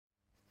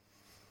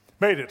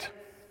Made it.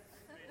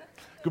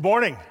 Good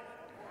morning.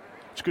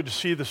 It's good to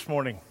see you this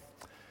morning.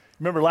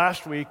 Remember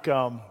last week,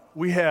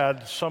 we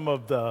had some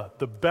of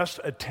the best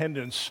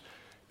attendance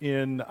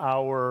in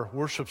our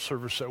worship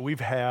service that we've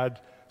had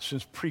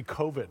since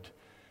pre-COVID.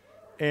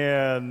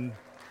 And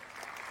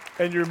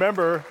you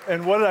remember,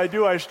 and what did I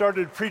do? I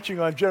started preaching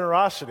on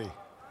generosity.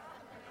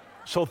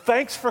 So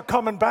thanks for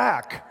coming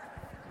back.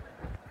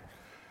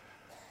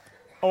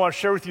 I want to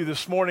share with you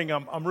this morning,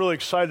 I'm really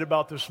excited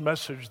about this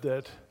message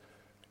that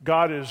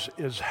God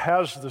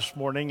has this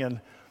morning,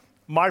 and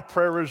my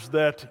prayer is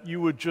that you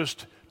would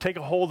just take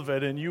a hold of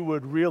it and you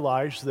would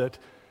realize that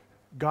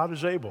God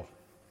is able.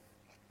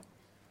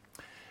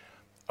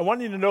 I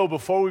want you to know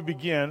before we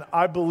begin,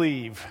 I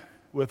believe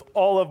with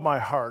all of my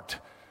heart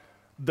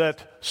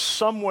that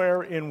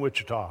somewhere in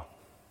Wichita,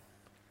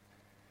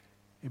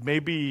 it may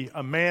be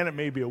a man, it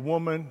may be a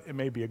woman, it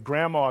may be a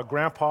grandma, a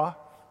grandpa,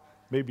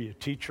 it may be a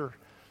teacher,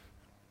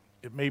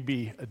 it may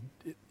be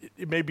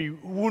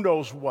who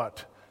knows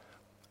what.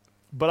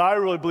 But I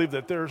really believe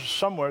that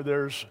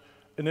there's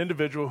an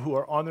individual who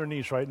are on their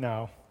knees right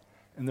now,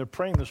 and they're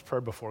praying this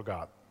prayer before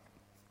God.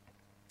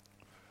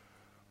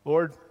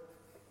 Lord,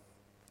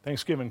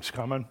 Thanksgiving's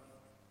coming,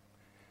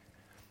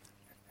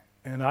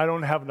 and I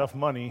don't have enough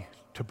money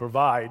to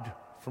provide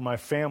for my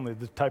family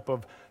the type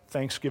of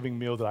Thanksgiving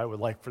meal that I would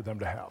like for them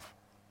to have.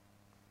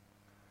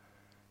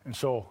 And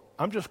so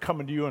I'm just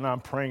coming to you and I'm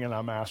praying and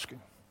I'm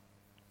asking,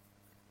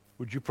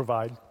 would you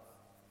provide?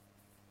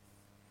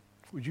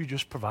 Would you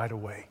just provide a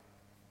way?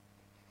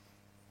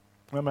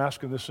 I'm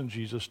asking this in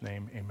Jesus'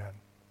 name, amen.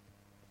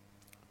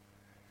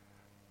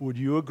 Would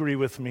you agree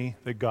with me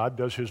that God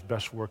does his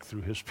best work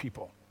through his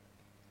people?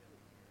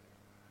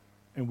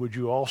 And would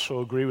you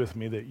also agree with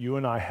me that you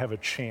and I have a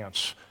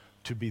chance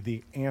to be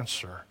the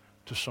answer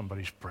to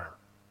somebody's prayer?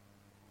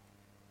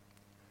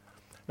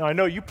 Now, I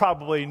know you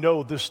probably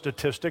know this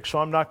statistic, so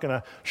I'm not going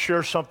to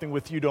share something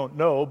with you don't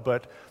know,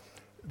 but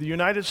the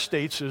United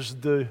States is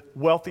the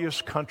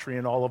wealthiest country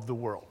in all of the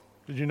world.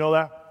 Did you know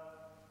that?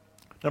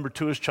 Number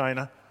 2 is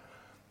China.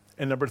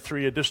 And number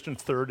 3, a distant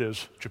third,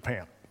 is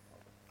Japan.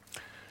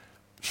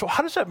 So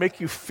how does that make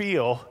you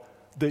feel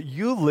that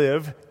you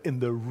live in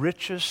the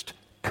richest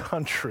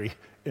country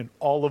in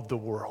all of the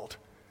world?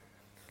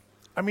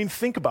 I mean,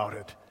 think about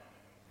it.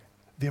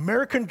 The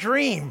American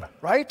dream,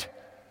 right?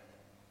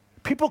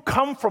 People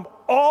come from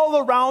all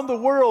around the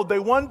world. They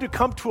want to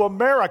come to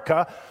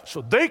America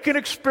so they can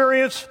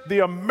experience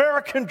the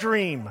American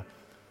dream.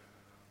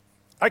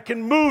 I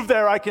can move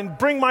there, I can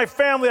bring my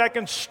family, I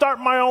can start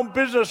my own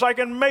business, I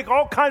can make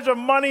all kinds of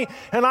money,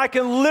 and I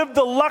can live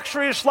the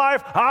luxurious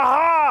life.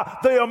 Aha!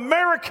 The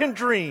American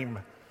dream.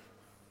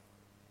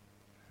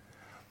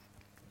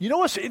 You know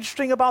what's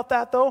interesting about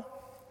that, though?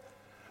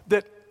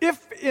 That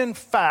if, in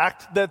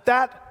fact,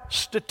 that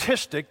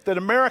statistic, that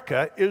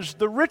America is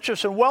the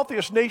richest and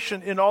wealthiest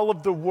nation in all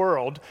of the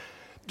world,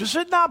 does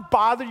it not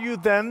bother you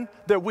then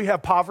that we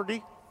have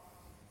poverty?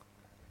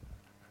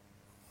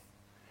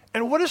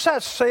 And what does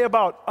that say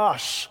about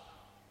us?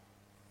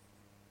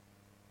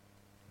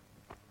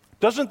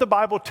 Doesn't the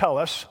Bible tell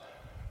us,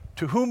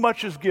 to whom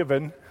much is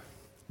given,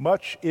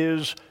 much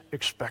is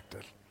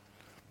expected?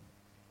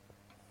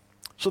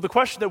 So the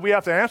question that we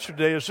have to answer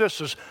today is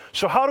this,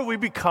 so how do we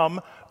become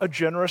a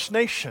generous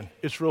nation?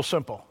 It's real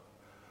simple.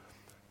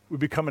 We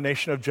become a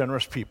nation of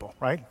generous people,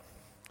 right?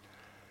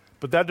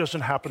 But that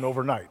doesn't happen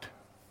overnight.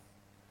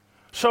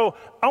 So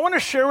I want to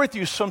share with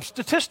you some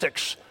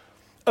statistics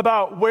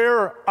about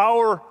where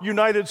our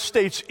United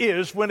States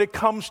is when it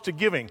comes to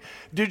giving.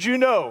 Did you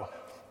know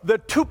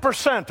that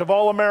 2% of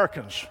all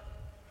Americans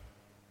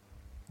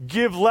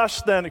give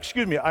less than,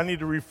 I need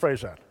to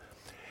rephrase that.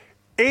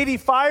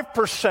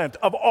 85%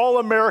 of all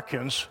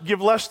Americans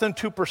give less than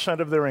 2%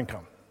 of their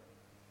income.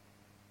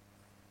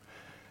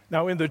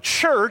 Now in the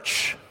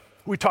church,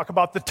 we talk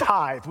about the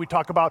tithe. We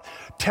talk about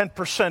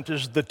 10%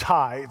 is the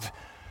tithe.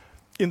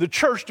 In the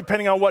church,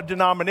 depending on what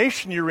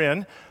denomination you're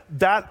in,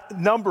 that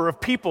number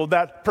of people,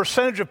 that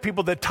percentage of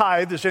people that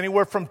tithe is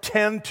anywhere from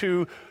 10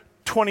 to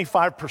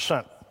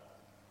 25%.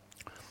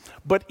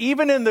 But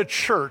even in the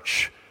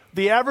church,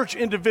 the average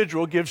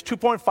individual gives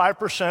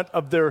 2.5%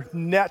 of their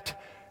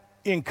net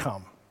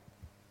income.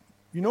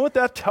 You know what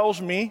that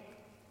tells me?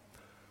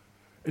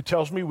 It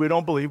tells me we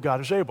don't believe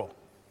God is able.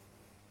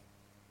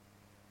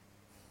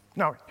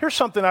 Now, here's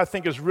something I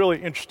think is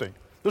really interesting.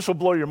 This will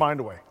blow your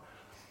mind away.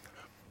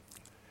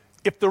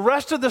 If the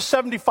rest of the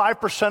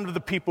 75% of the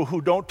people who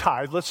don't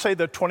tithe, let's say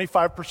that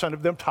 25%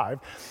 of them tithe,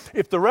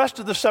 if the rest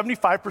of the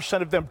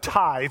 75% of them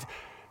tithe,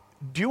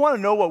 do you want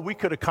to know what we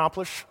could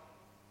accomplish?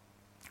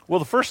 Well,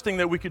 the first thing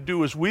that we could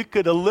do is we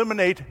could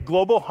eliminate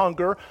global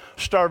hunger,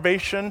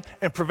 starvation,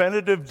 and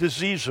preventative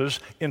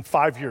diseases in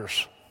 5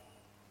 years.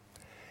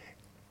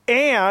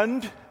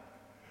 And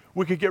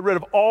we could get rid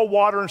of all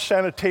water and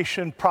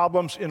sanitation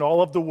problems in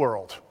all of the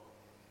world.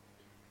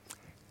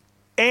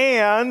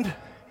 And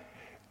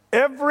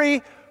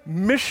every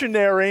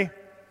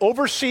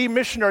overseas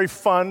missionary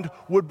fund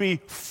would be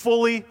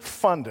fully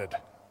funded.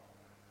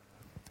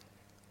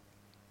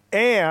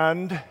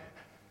 And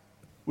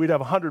we'd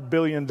have $100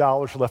 billion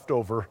left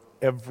over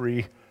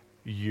every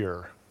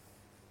year.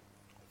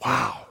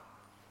 Wow.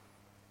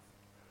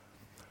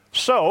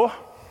 So,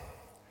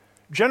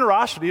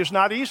 generosity is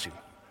not easy.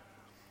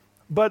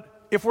 But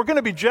if we're going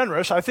to be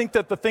generous, I think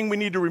that the thing we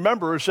need to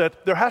remember is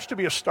that there has to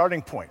be a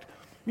starting point.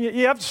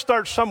 You have to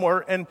start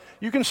somewhere, and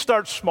you can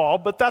start small,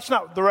 but that's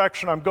not the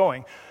direction I'm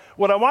going.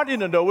 What I want you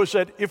to know is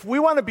that if we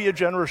want to be a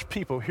generous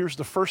people, here's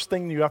the first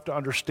thing you have to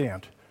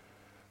understand.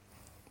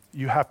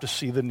 You have to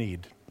see the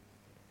need.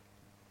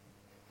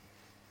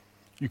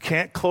 You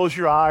can't close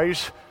your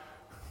eyes.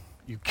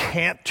 You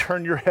can't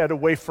turn your head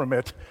away from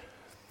it.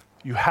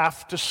 You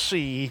have to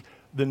see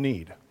the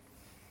need.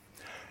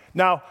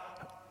 Now,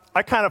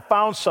 I kind of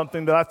found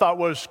something that I thought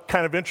was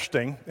kind of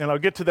interesting, and I'll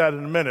get to that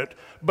in a minute.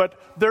 But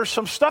there's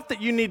some stuff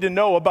that you need to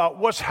know about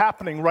what's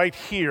happening right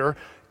here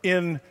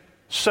in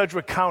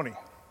Sedgwick County.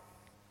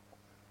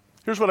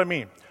 Here's what I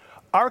mean.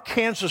 Our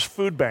Kansas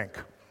Food Bank,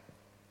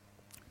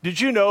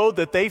 did you know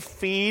that they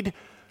feed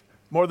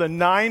more than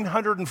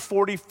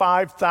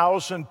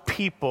 945,000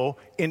 people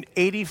in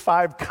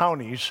 85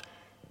 counties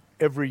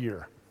every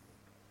year?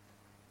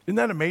 Isn't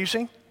that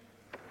amazing?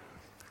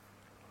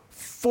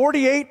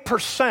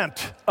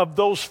 48% of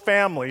those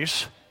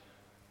families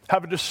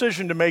have a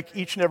decision to make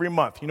each and every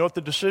month. You know what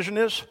the decision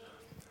is?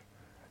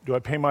 Do I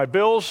pay my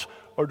bills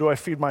or do I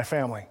feed my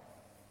family?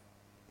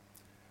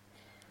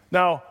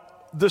 Now,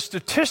 the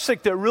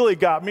statistic that really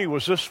got me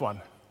was this one.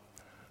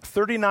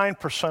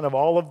 39% of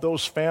all of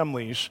those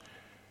families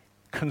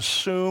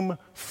consume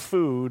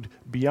food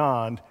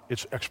beyond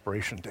its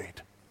expiration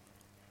date.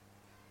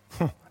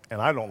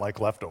 And I don't like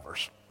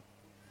leftovers.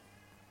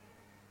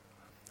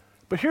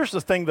 But here's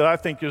the thing that I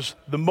think is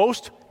the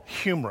most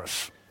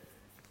humorous.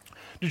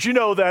 Did you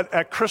know that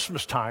at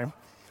Christmas time,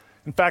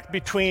 in fact,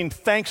 between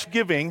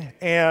Thanksgiving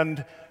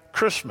and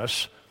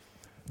Christmas,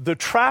 the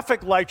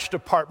traffic lights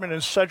department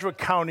in Sedgwick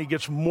County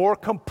gets more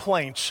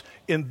complaints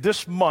in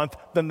this month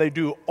than they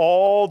do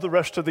all the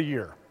rest of the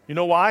year? You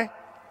know why?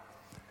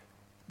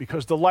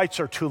 Because the lights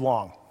are too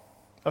long.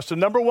 That's the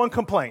number one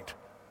complaint.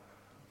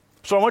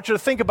 So I want you to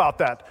think about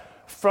that.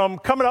 From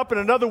coming up in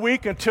another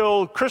week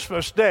until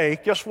Christmas Day,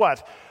 guess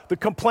what? The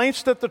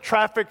complaints that the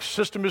traffic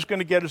system is going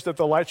to get is that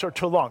the lights are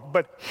too long.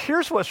 But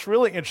here's what's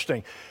really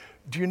interesting.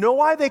 Do you know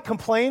why they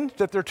complain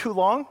that they're too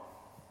long?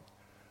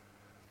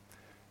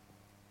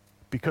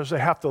 Because they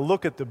have to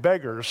look at the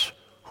beggars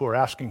who are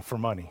asking for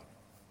money.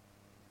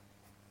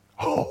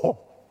 Oh,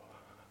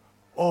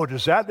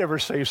 does that ever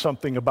say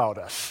something about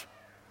us?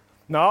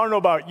 Now, I don't know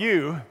about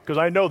you, because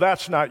I know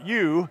that's not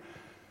you,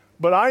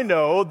 but I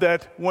know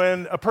that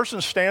when a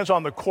person stands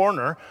on the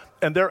corner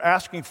and they're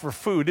asking for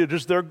food, it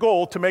is their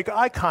goal to make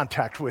eye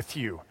contact with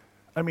you.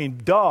 I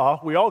mean, duh,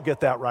 we all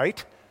get that,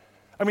 right?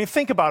 I mean,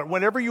 think about it.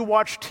 Whenever you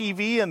watch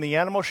TV and the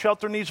animal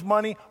shelter needs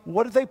money,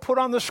 what do they put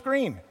on the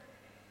screen?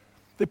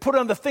 They put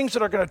on the things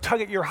that are going to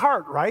tug at your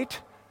heart, right?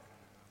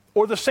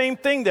 Or the same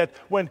thing that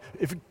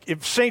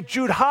if St.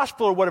 Jude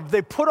Hospital or whatever,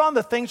 they put on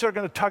the things that are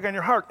going to tug on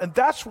your heart. And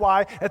that's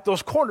why at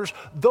those corners,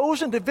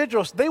 those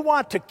individuals, they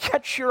want to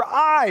catch your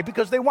eye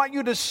because they want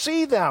you to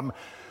see them.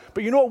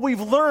 But you know what we've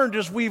learned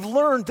is we've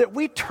learned that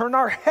we turn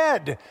our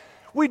head.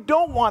 We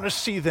don't want to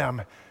see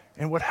them.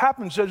 And what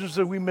happens is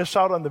that we miss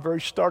out on the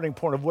very starting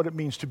point of what it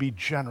means to be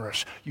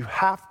generous. You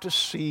have to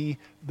see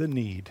the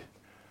need.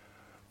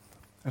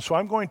 And so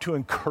I'm going to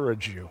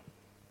encourage you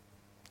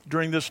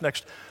during this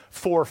next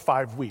 4 or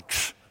 5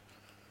 weeks,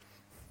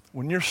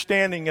 when you're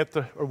standing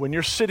when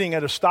you're sitting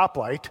at a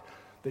stoplight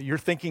that you're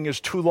thinking is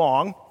too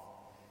long,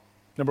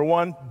 number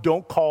one,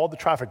 don't call the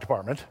traffic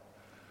department.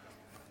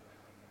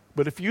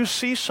 But if you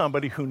see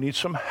somebody who needs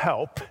some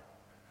help,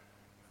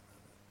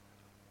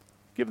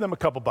 give them a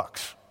couple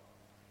bucks.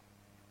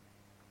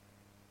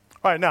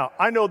 All right, now,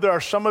 I know there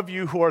are some of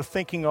you who are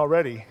thinking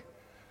already,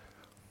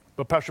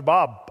 but Pastor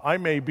Bob, I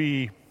may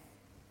be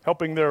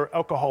helping their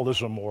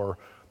alcoholism or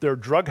their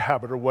drug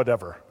habit or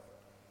whatever.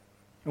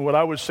 And what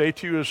I would say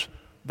to you is,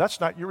 that's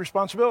not your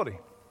responsibility. You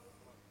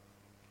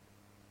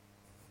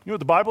know what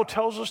the Bible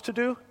tells us to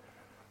do?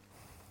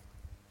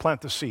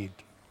 Plant the seed.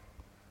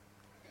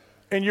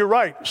 And you're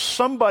right,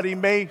 somebody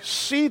may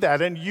see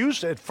that and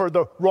use it for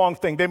the wrong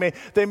thing.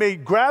 They may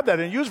grab that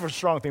and use it for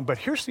the wrong thing. But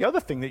here's the other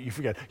thing that you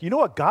forget. You know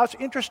what God's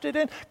interested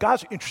in?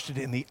 God's interested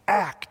in the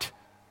act.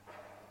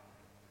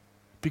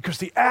 Because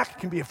the act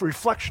can be a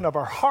reflection of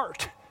our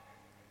heart.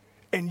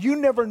 And you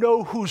never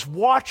know who's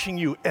watching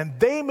you. And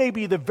they may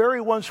be the very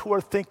ones who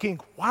are thinking,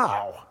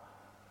 wow,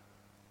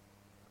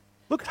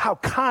 look how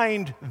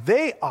kind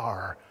they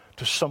are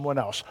to someone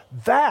else.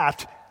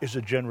 That is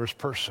a generous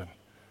person.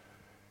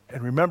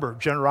 And remember,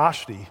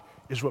 generosity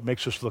is what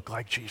makes us look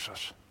like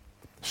Jesus.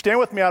 Stand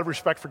with me out of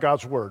respect for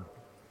God's word.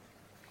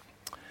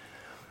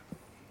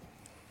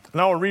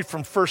 And I want to read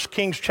from 1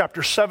 Kings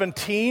chapter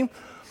 17.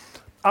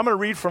 I'm going to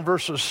read from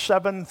verses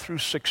 7 through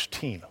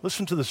 16.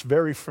 Listen to this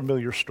very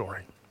familiar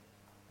story.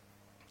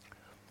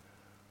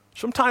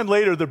 Sometime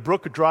later, the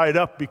brook dried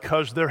up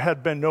because there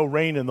had been no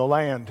rain in the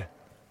land.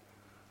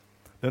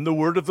 Then the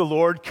word of the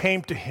Lord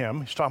came to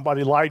him. He's talking about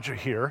Elijah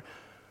here.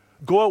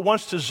 Go at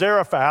once to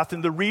Zarephath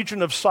in the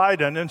region of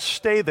Sidon and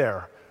stay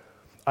there.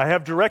 I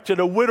have directed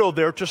a widow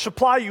there to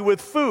supply you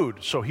with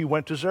food." So he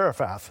went to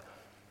Zarephath.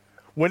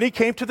 When he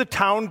came to the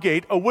town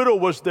gate, a widow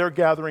was there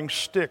gathering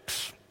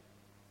sticks.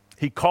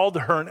 He called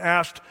to her and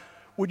asked,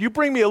 "Would you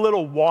bring me a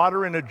little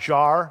water in a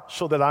jar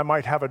so that I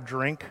might have a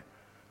drink?"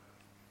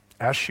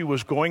 As she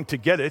was going to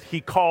get it,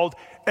 he called,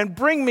 "And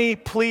bring me,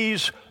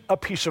 please, a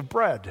piece of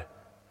bread."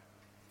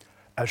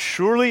 "As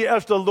surely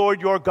as the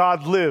Lord your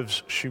God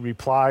lives," she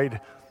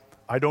replied,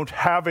 "I don't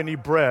have any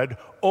bread,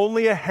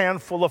 only a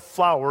handful of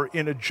flour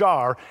in a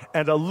jar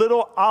and a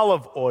little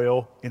olive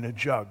oil in a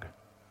jug.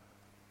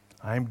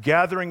 I am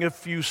gathering a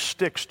few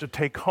sticks to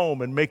take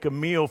home and make a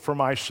meal for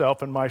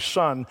myself and my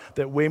son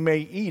that we may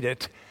eat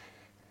it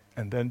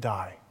and then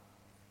die."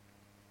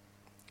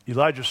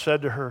 Elijah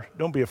said to her,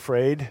 "Don't be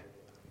afraid.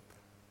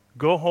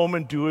 Go home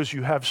and do as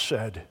you have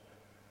said.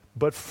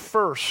 But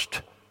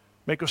first,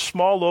 make a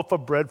small loaf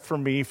of bread for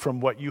me from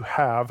what you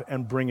have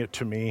and bring it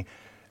to me,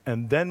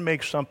 and then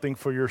make something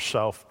for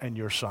yourself and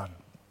your son.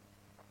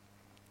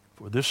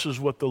 For this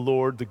is what the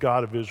Lord, the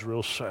God of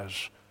Israel,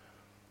 says.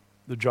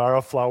 The jar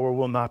of flour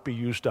will not be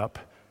used up,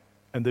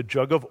 and the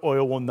jug of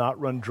oil will not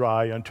run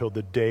dry until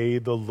the day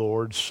the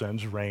Lord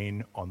sends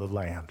rain on the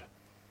land."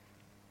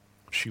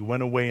 She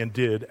went away and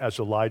did as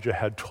Elijah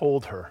had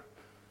told her.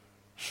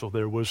 So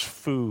there was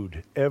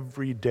food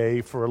every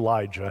day for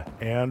Elijah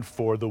and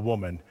for the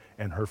woman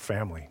and her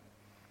family.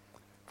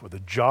 For the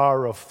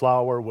jar of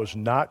flour was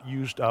not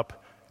used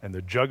up, and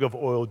the jug of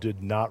oil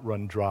did not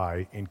run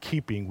dry, in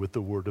keeping with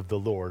the word of the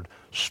Lord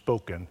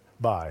spoken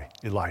by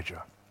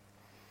Elijah.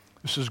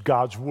 This is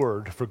God's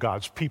word for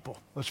God's people.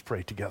 Let's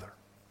pray together.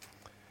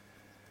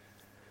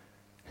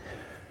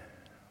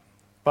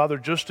 Father,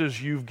 just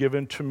as you've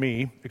given to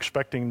me,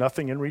 expecting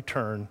nothing in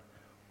return,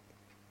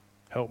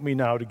 help me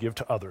now to give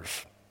to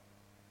others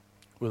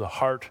with a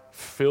heart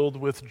filled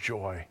with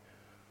joy.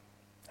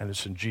 And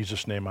it's in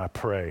Jesus' name I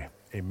pray.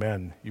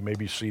 Amen. You may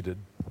be seated.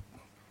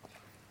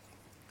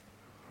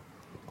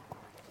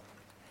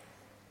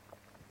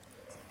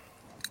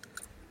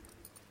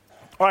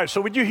 All right,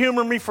 so would you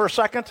humor me for a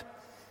second?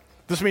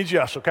 This means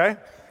yes, okay?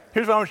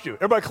 Here's what I want you to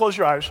do. Everybody close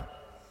your eyes.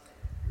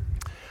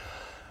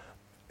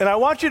 And I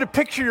want you to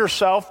picture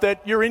yourself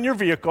that you're in your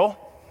vehicle.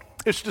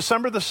 It's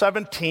December the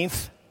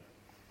 17th.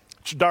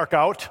 It's dark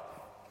out.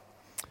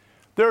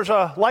 There's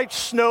a light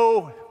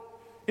snow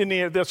in the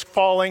air that's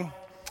falling,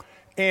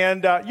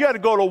 and you had to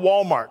go to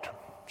Walmart.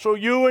 So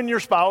you and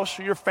your spouse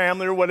or your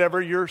family or whatever,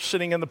 you're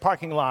sitting in the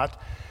parking lot,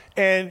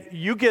 and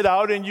you get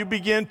out and you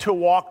begin to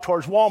walk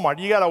towards Walmart.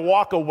 You got to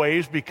walk a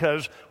ways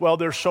because, well,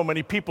 there's so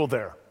many people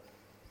there.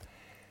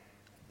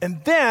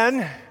 And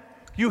then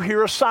you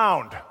hear a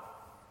sound,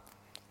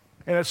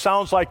 and it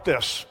sounds like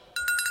this.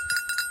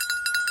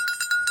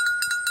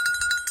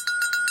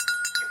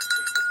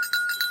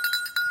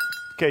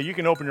 Okay, you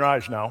can open your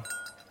eyes now.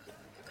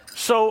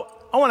 So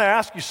I want to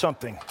ask you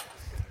something.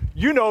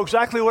 You know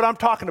exactly what I'm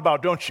talking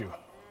about, don't you?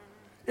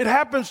 It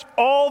happens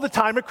all the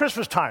time at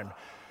Christmas time.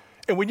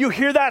 And when you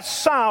hear that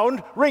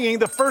sound ringing,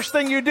 the first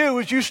thing you do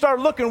is you start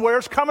looking where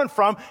it's coming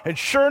from. And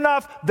sure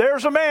enough,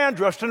 there's a man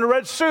dressed in a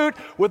red suit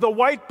with a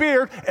white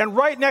beard. And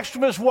right next to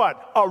him is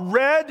what? A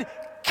red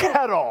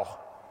kettle.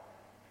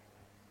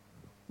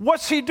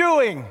 What's he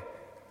doing?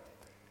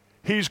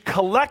 He's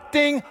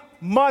collecting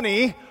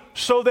money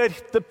so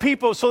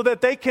that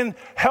they can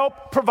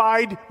help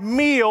provide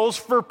meals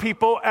for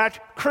people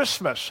at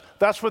Christmas.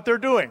 That's what they're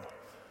doing.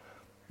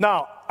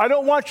 Now, I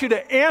don't want you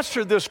to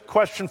answer this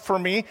question for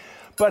me,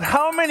 but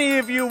how many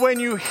of you, when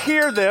you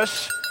hear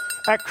this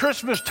at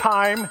Christmas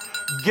time,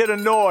 get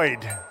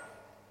annoyed?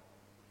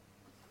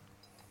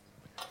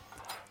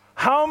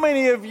 How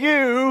many of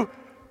you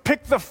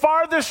pick the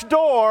farthest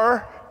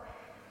door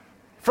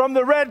from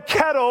the red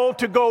kettle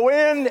to go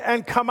in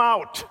and come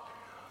out?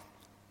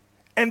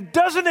 And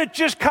doesn't it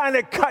just kind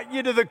of cut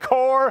you to the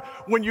core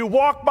when you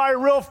walk by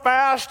real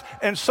fast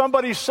and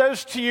somebody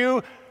says to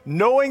you,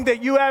 knowing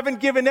that you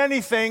haven't given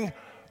anything,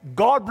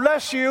 "God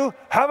bless you,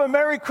 have a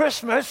Merry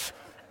Christmas."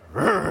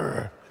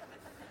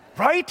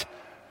 Right?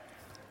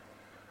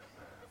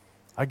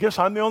 I guess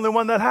I'm the only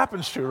one that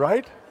happens to,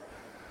 right?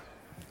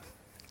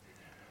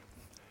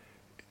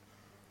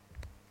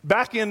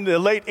 Back in the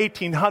late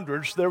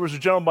 1800s, there was a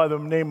gentleman by the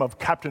name of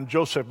Captain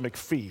Joseph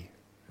McPhee.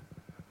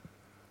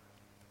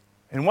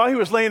 And while he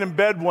was laying in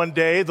bed one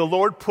day, the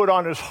Lord put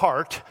on his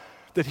heart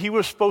that he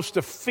was supposed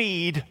to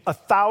feed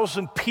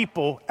 1,000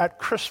 people at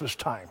Christmas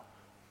time.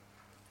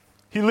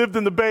 He lived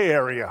in the Bay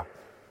Area.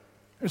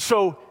 And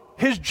so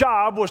his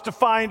job was to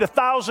find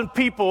 1,000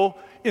 people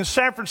in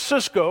San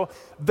Francisco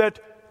that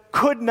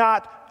could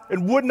not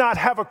and would not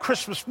have a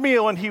Christmas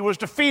meal, and he was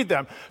to feed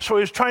them. So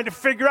he was trying to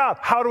figure out,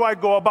 how do I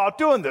go about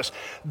doing this?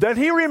 Then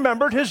he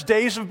remembered his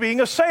days of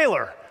being a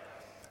sailor.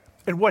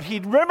 And what he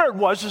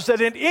remembered is that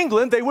in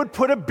England, they would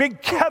put a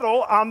big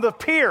kettle on the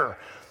pier.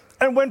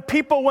 And when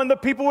the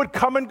people would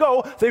come and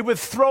go, they would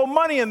throw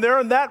money in there,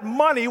 and that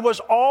money was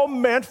all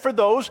meant for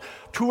those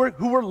who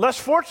were less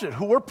fortunate,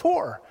 who were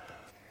poor.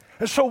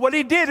 And so what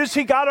he did is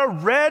he got a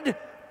red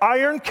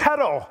iron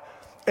kettle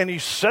and he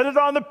set it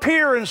on the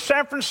pier in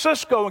San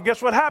Francisco, and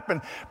guess what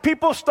happened?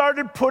 People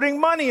started putting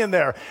money in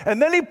there.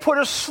 And then he put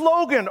a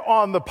slogan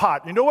on the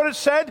pot. You know what it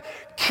said?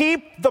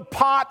 Keep the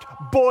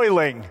pot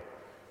boiling.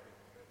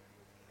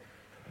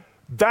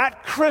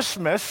 That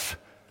Christmas,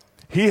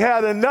 he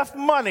had enough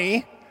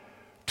money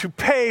to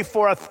pay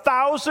for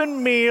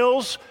 1,000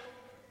 meals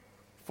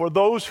for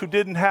those who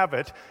didn't have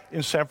it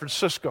in San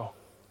Francisco.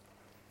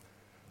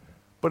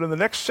 But in the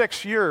next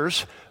 6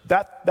 years,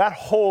 that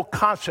whole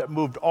concept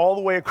moved all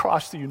the way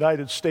across the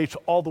United States,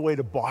 all the way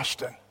to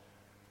Boston.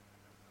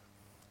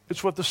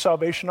 It's what the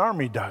Salvation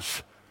Army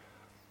does.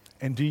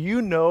 And do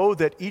you know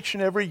that each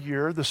and every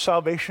year, the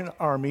Salvation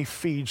Army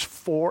feeds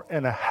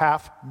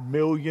 4.5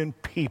 million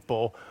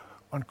people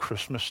on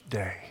Christmas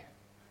Day?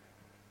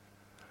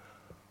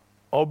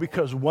 All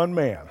because one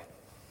man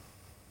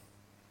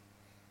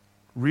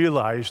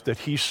realized that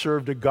he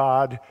served a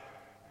God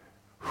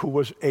who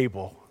was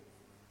able.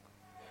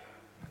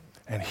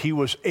 And he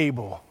was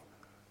able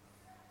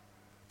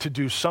to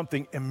do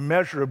something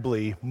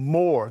immeasurably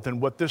more than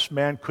what this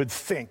man could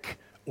think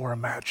or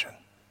imagine.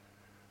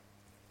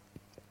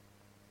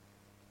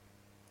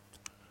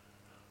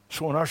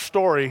 So in our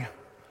story,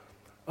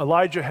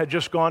 Elijah had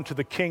just gone to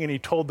the king and he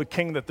told the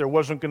king that there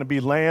wasn't going to be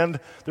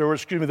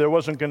there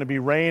wasn't going to be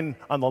rain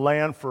on the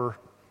land for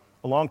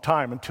a long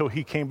time until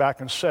he came back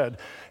and said,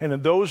 and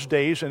in those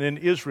days and in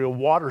Israel,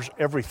 water's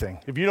everything.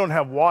 If you don't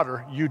have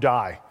water, you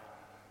die.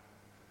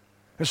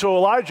 And so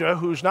Elijah,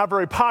 who's not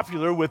very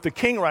popular with the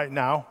king right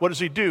now, what does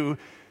he do?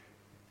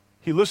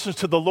 He listens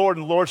to the Lord,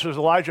 and the Lord says,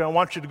 Elijah, I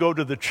want you to go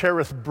to the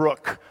Cherith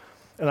Brook,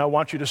 and I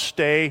want you to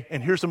stay.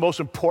 And here's the most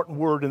important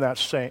word in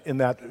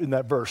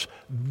that verse: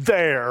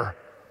 there.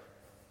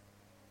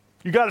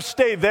 You got to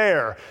stay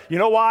there. You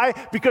know why?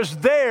 Because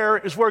there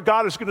is where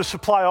God is going to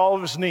supply all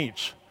of his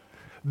needs.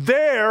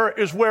 There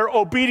is where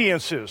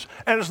obedience is.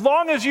 And as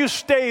long as you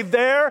stay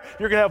there,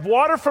 you're going to have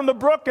water from the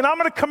brook, and I'm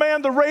going to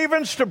command the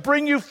ravens to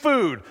bring you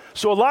food.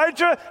 So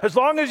Elijah, as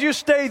long as you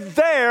stay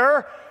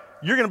there,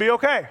 you're going to be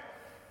okay.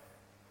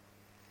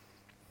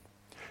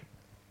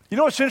 You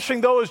know what's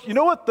interesting, though, is you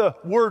know what the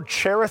word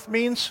cherith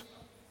means?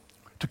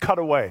 To cut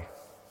away.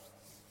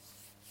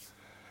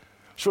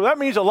 So that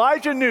means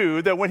Elijah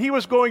knew that when he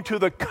was going to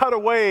the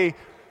cutaway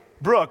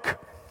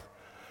brook,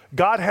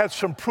 God had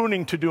some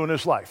pruning to do in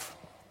his life.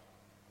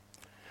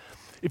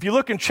 If you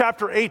look in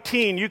chapter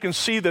 18, you can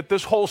see that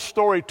this whole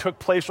story took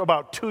place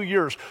about 2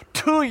 years.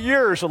 2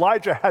 years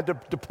Elijah had to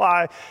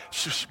rely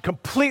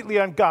completely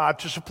on God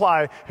to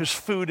supply his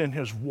food and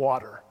his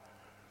water.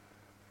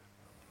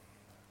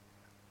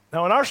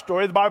 Now in our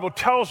story, the Bible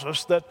tells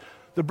us that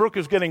the brook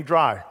is getting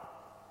dry.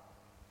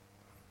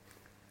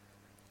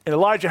 And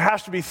Elijah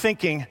has to be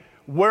thinking,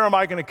 where am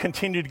I going to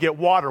continue to get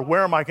water?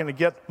 Where am I going to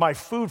get my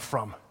food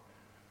from?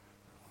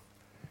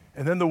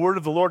 And then the word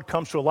of the Lord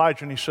comes to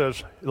Elijah and he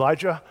says,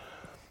 Elijah,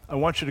 I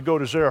want you to go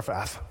to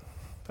Zarephath.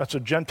 That's a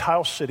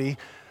Gentile city.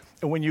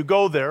 And when you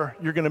go there,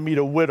 you're going to meet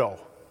a widow.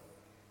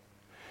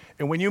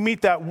 And when you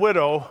meet that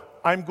widow,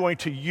 I'm going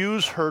to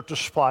use her to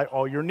supply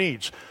all your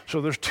needs.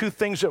 So there's two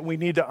things that we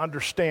need to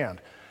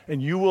understand.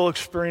 And you will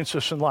experience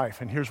this in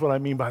life. And here's what I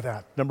mean by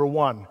that. Number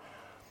one,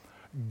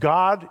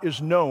 God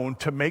is known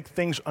to make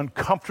things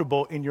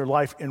uncomfortable in your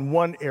life in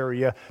one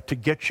area to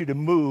get you to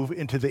move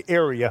into the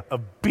area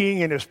of being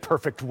in his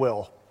perfect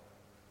will.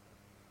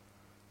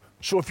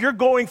 So if you're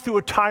going through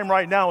a time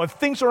right now and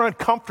things are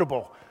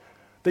uncomfortable,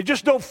 they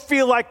just don't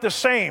feel like the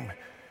same,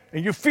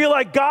 and you feel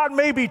like God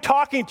may be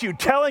talking to you,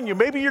 telling you,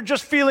 maybe you're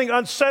just feeling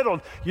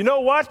unsettled, you know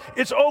what?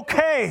 It's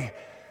okay,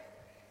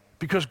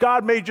 because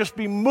God may just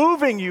be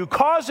moving you,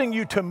 causing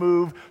you to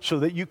move so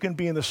that you can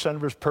be in the center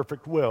of his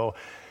perfect will.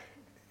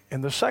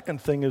 And the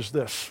second thing is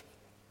this,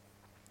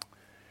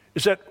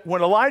 is that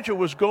when Elijah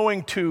was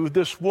going to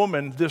this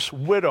woman, this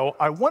widow,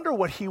 I wonder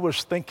what he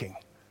was thinking.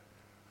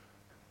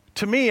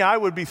 To me, I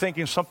would be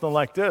thinking something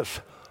like this.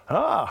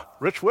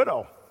 Rich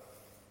widow.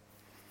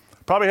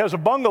 Probably has a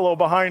bungalow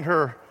behind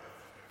her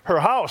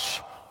house.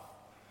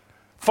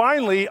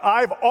 Finally,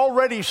 I've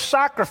already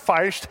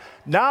sacrificed.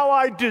 Now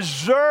I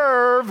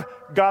deserve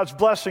God's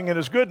blessing and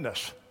his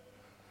goodness.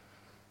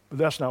 But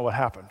that's not what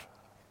happened.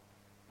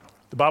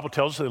 The Bible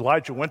tells us that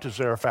Elijah went to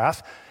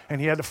Zarephath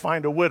and he had to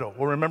find a widow.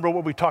 Well, remember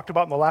what we talked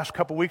about in the last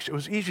couple weeks? It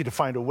was easy to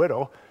find a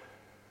widow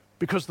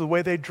because of the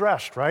way they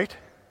dressed, right?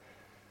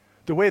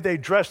 The way they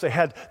dressed, they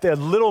had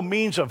little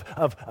means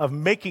of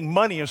making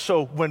money. And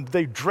so when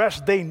they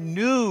dressed, you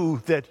knew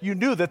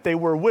that they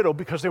were a widow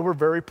because they were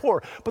very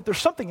poor. But there's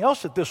something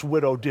else that this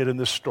widow did in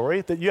this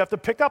story that you have to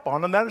pick up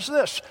on, and that is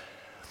this.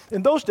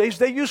 In those days,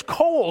 they used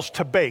coals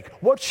to bake.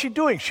 What's she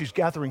doing? She's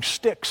gathering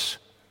sticks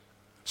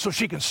so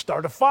she can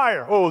start a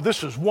fire. Oh,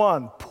 this is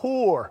one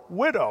poor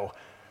widow.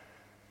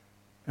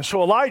 And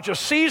so Elijah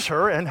sees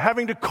her and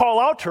having to call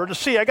out to her to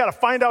see, I got to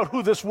find out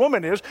who this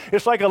woman is.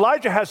 It's like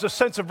Elijah has a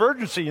sense of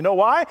urgency. You know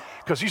why?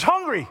 Because he's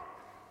hungry.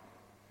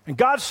 And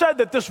God said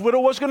that this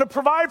widow was going to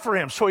provide for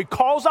him. So he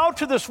calls out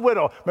to this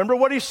widow. Remember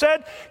what he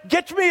said?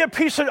 Get me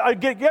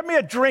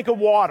a drink of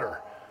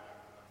water.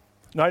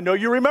 Now, I know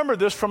you remember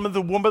this from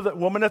the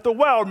woman at the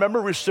well. Remember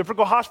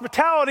reciprocal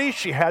hospitality?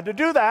 She had to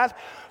do that.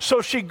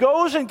 So she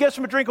goes and gets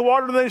him a drink of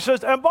water, and then he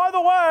says, and by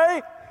the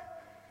way,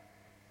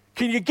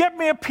 can you get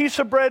me a piece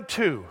of bread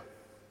too?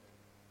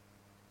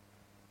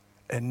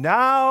 And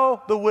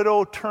now the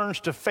widow turns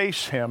to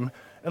face him,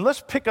 and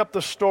let's pick up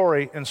the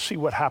story and see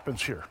what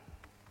happens here.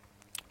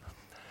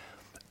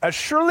 As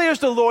surely as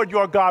the Lord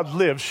your God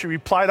lives, she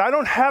replied, I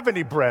don't have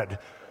any bread.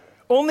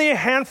 Only a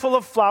handful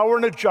of flour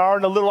in a jar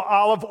and a little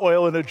olive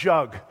oil in a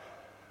jug.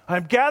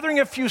 I'm gathering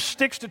a few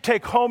sticks to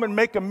take home and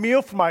make a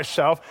meal for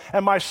myself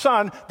and my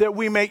son that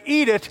we may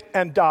eat it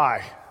and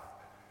die.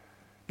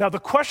 Now, the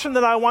question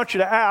that I want you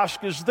to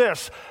ask is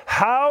this: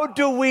 how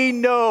do we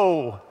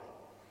know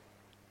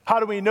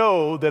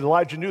that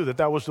Elijah knew that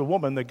that was the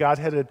woman that God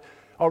had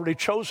already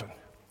chosen?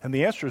 And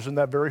the answer is in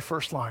that very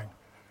first line.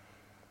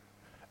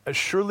 As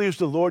surely as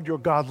the Lord your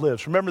God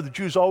lives. Remember, the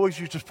Jews always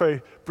used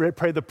to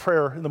pray the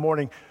prayer in the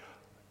morning,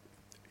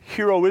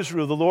 Hear, O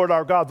Israel, the Lord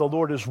our God, the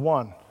Lord is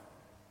one.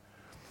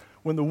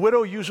 When the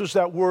widow uses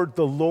that word,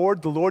 the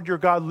Lord your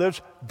God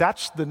lives,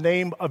 that's the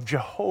name of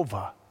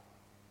Jehovah.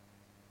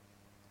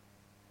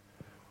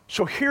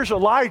 So here's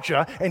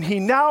Elijah, and he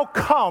now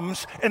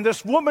comes, and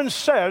this woman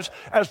says,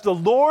 as the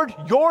Lord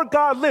your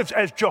God lives,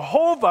 as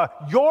Jehovah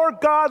your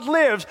God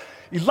lives,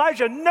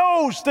 Elijah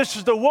knows this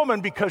is the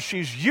woman because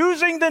she's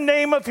using the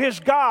name of his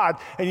God.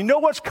 And you know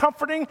what's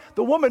comforting?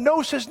 The woman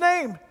knows his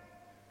name.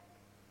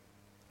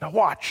 Now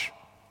watch.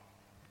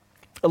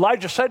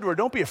 Elijah said to her,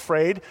 don't be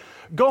afraid.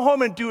 Go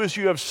home and do as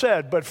you have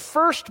said, but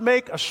first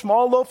make a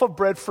small loaf of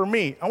bread for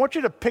me. I want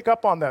you to pick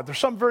up on that. There's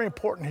something very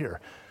important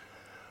here.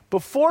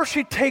 Before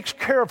she takes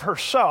care of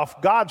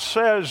herself, God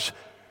says,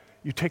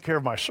 you take care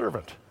of my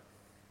servant.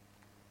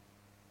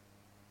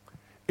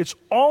 It's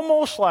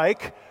almost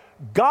like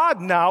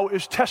God now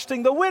is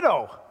testing the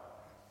widow.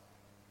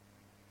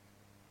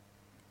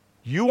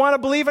 You want to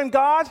believe in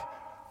God?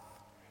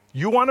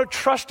 You want to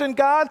trust in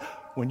God?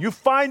 When you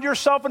find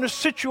yourself in a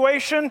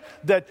situation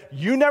that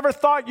you never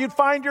thought you'd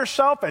find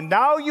yourself, and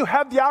now you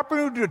have the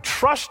opportunity to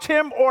trust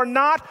him or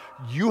not,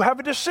 you have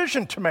a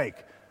decision to make.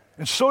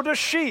 And so does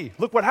she.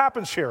 Look what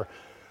happens here.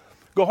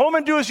 Go home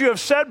and do as you have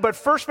said, but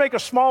first make a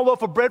small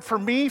loaf of bread for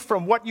me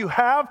from what you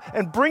have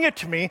and bring it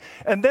to me,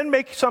 and then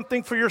make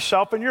something for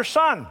yourself and your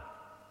son.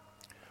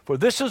 For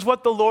this is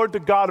what the Lord, the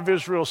God of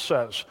Israel,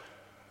 says.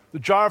 The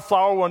jar of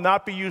flour will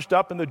not be used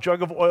up, and the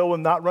jug of oil will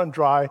not run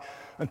dry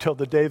until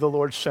the day the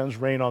Lord sends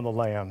rain on the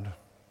land.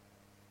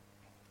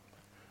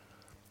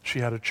 She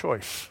had a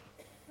choice.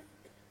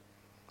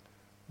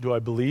 Do I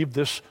believe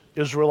this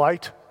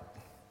Israelite,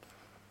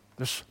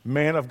 this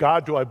man of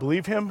God? Do I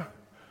believe him?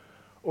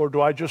 Or do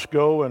I just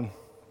go and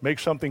make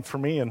something for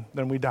me and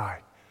then we die?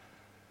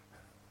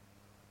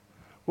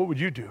 What would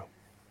you do?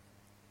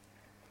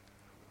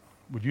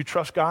 Would you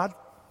trust God?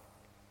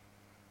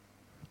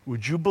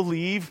 Would you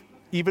believe,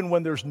 even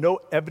when there's no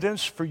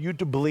evidence for you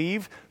to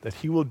believe, that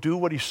he will do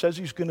what he says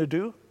he's going to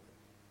do?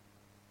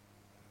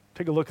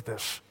 Take a look at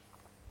this.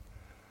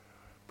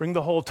 Bring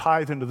the whole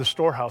tithe into the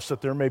storehouse,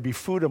 that there may be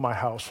food in my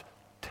house.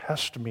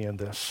 Test me in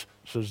this,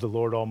 says the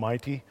Lord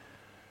Almighty,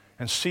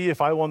 and see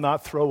if I will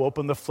not throw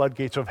open the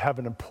floodgates of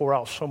heaven and pour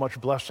out so much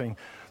blessing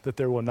that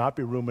there will not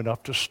be room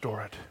enough to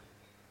store it.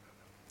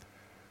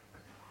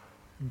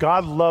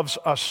 God loves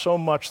us so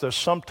much that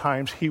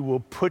sometimes he will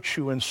put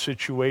you in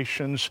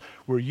situations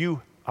where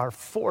you are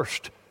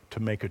forced to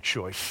make a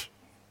choice.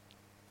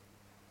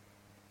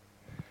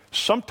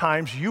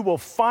 Sometimes you will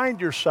find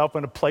yourself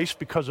in a place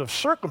because of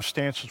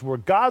circumstances where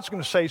God's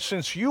going to say,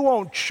 since you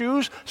won't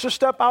choose to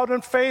step out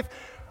in faith,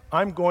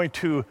 I'm going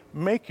to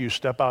make you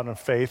step out in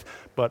faith,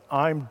 but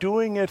I'm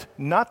doing it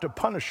not to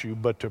punish you,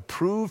 but to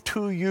prove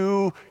to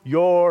you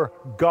your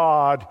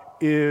God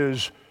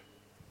is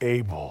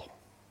able.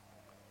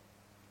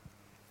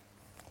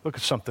 Look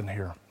at something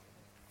here.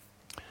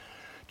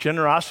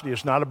 Generosity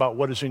is not about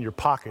what is in your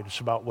pocket, it's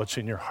about what's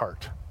in your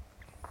heart.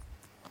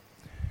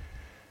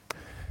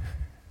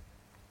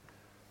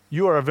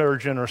 You are a very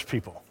generous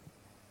people.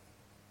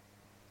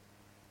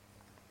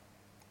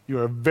 You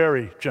are a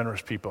very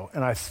generous people,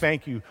 and I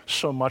thank you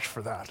so much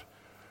for that.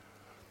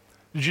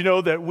 Did you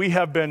know that we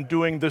have been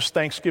doing this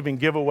Thanksgiving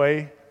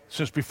giveaway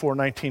since before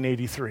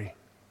 1983?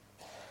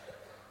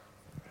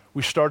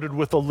 We started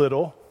with a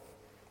little,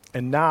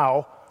 and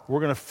now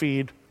we're going to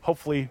feed,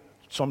 hopefully,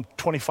 some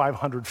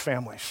 2,500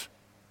 families.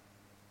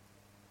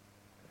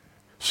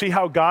 See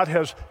how God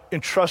has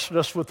entrusted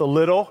us with a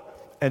little,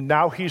 and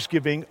now he's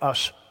giving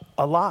us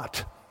a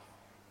lot.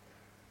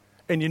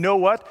 And you know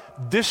what?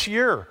 This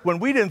year, when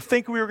we didn't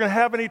think we were going to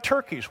have any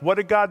turkeys, what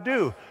did God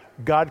do?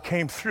 God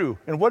came through.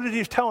 And what did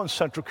he tell in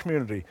Central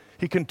Community?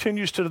 He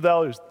continues to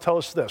tell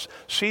us this.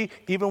 See,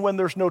 even when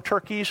there's no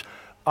turkeys,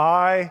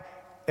 I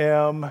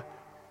am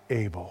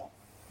able.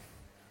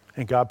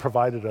 And God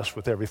provided us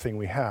with everything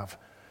we have.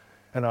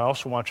 And I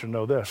also want you to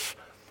know this.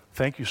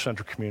 Thank you,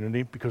 Central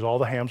Community, because all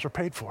the hams are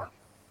paid for.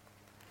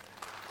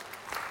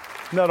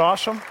 Isn't that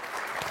awesome?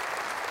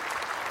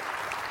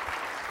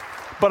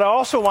 But I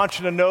also want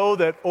you to know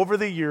that over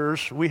the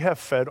years, we have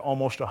fed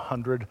almost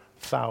 100,000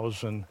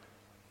 3,000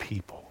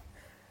 people.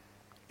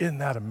 Isn't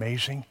that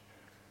amazing?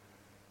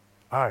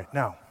 All right,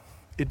 now,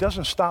 it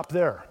doesn't stop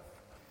there.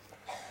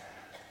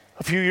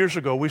 A few years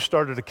ago, we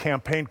started a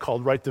campaign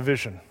called Write the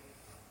Vision.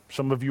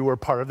 Some of you are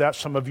part of that.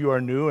 Some of you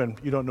are new and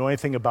you don't know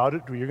anything about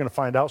it. You're going to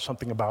find out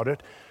something about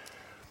it.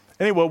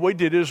 Anyway, what we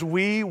did is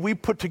we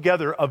put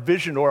together a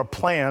vision or a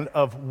plan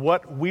of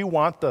what we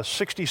want the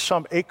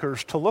 60-some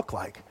acres to look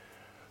like.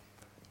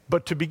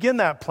 But to begin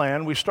that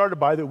plan, we started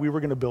by that we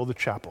were going to build a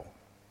chapel.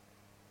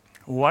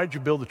 Why did you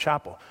build a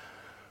chapel?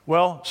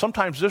 Well,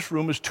 sometimes this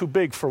room is too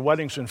big for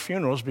weddings and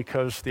funerals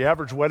because the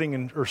average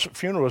wedding or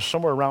funeral is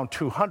somewhere around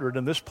 200,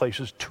 and this place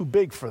is too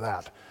big for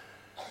that.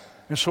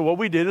 And so what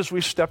we did is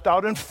we stepped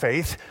out in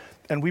faith,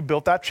 and we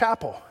built that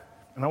chapel.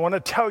 And I want to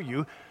tell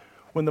you,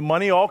 when the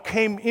money all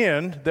came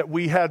in that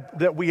we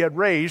had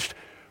raised,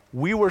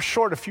 we were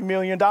short a few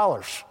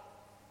 $1,000,000.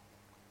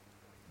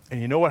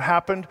 And you know what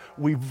happened?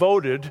 We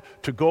voted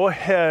to go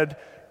ahead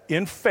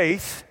in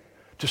faith,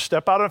 to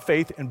step out in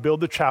faith and build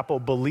the chapel,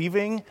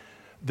 believing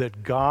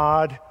that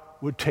God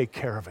would take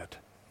care of it.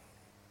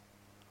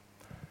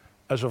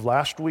 As of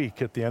last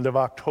week, at the end of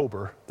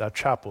October, that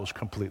chapel is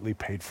completely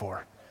paid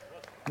for.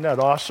 Isn't that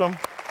awesome?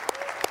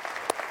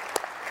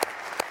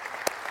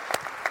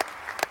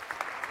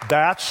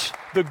 That's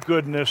the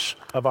goodness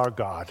of our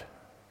God.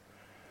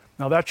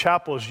 Now, that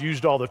chapel is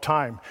used all the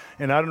time.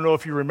 And I don't know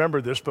if you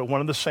remember this, but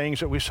one of the sayings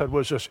that we said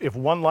was this: if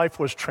one life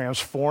was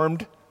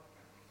transformed,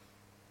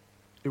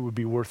 it would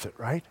be worth it,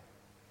 right?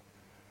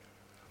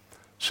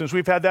 Since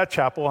we've had that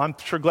chapel, I'm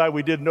sure glad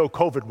we didn't know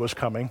COVID was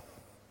coming,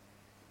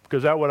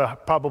 because that would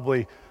have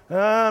probably,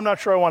 I'm not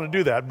sure I want to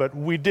do that, but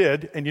we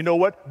did. And you know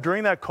what?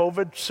 During that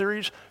COVID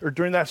series, or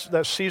during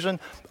that season,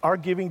 our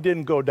giving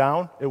didn't go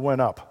down, it went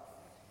up.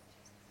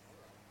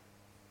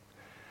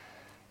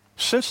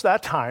 Since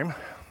that time,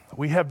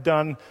 we have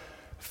done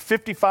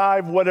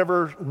 55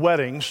 whatever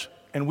weddings,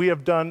 and we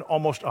have done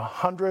almost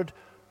 100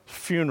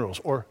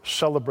 funerals, or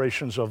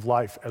celebrations of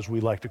life, as we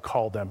like to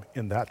call them,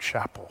 in that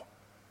chapel.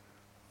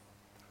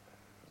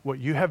 What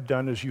you have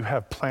done is you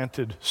have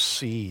planted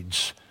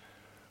seeds,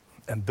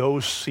 and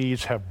those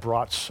seeds have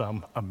brought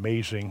some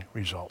amazing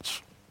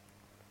results.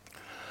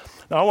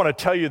 Now, I want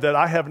to tell you that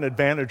I have an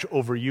advantage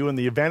over you, and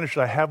the advantage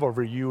that I have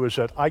over you is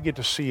that I get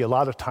to see a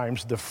lot of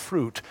times the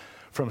fruit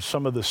from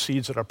some of the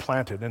seeds that are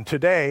planted. And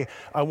today,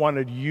 I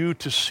wanted you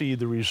to see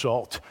the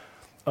result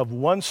of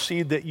one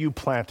seed that you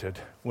planted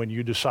when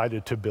you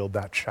decided to build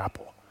that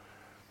chapel.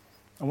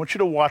 I want you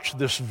to watch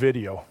this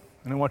video,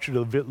 and I want you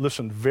to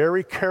listen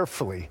very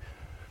carefully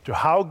to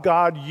how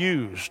God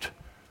used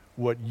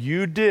what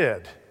you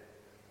did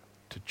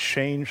to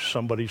change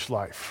somebody's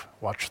life.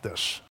 Watch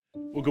this.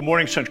 Well, good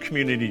morning, Central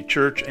Community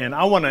Church, and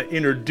I want to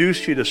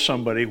introduce you to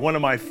somebody, one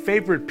of my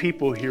favorite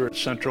people here at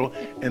Central,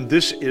 and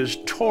this is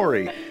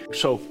Tori.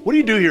 So, what do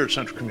you do here at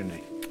Central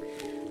Community?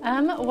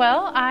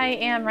 Well, I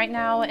am right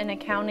now an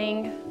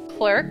accounting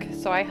clerk,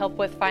 so I help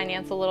with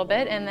finance a little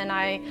bit, and then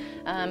I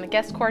am a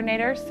guest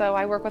coordinator, so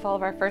I work with all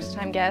of our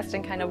first-time guests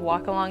and kind of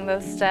walk along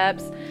those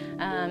steps,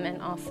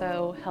 and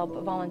also help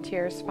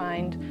volunteers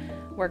find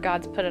where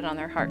God's put it on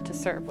their heart to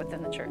serve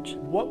within the church.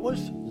 What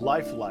was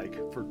life like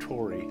for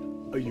Tori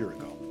a year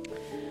ago?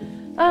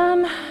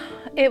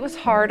 It was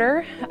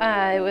harder.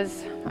 It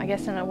was, I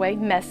guess, in a way,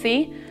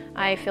 messy.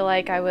 I feel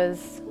like I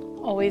was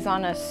always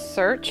on a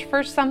search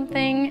for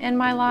something in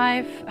my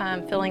life,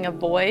 filling a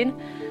void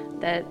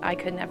that I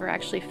could never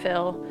actually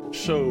fill.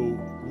 So,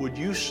 would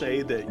you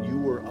say that you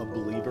were a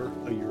believer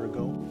a year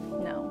ago?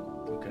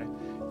 No. Okay.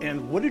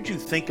 And what did you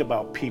think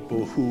about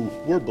people who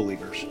were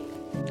believers?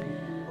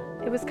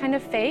 It was kind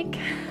of fake.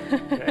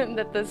 Okay.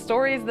 That the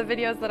stories, the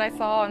videos that I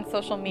saw on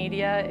social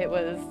media, it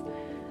was,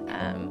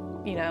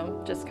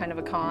 just kind of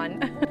a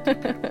con.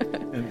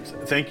 And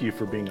thank you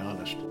for being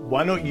honest.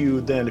 Why don't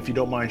you then, if you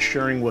don't mind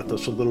sharing with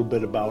us a little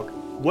bit about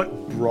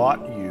what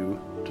brought you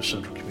to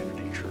Central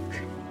Community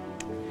Church?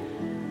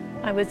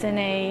 I was in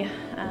a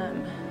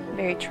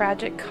very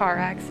tragic car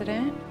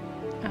accident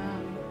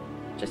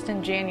just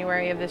in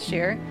January of this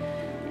year,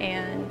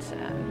 and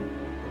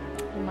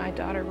my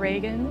daughter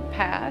Reagan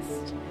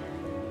passed,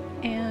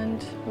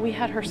 and we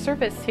had her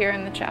service here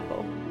in the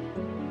chapel.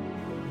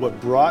 What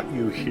brought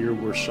you here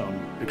were some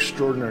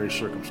extraordinary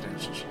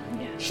circumstances.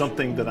 Yes.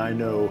 Something that I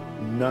know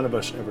none of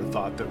us ever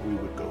thought that we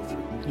would go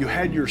through. You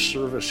had your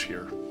service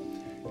here,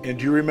 and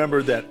do you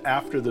remember that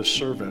after the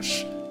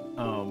service,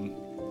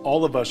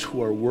 all of us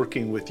who are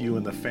working with you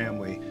and the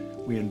family,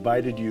 we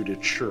invited you to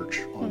church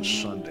on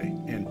Sunday.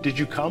 And did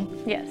you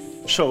come? Yes.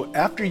 So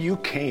after you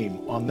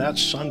came on that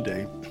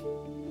Sunday,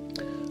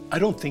 I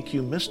don't think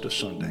you missed a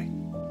Sunday.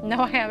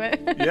 No, I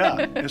haven't.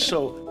 Yeah, and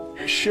so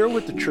share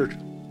with the church,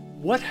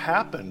 what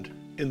happened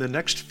in the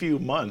next few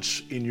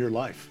months in your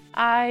life?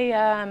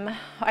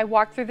 I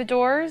walked through the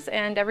doors,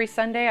 and every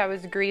Sunday I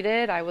was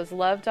greeted, I was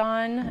loved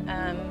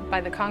on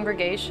by the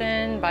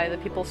congregation, by the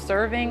people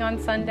serving on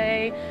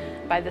Sunday,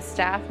 by the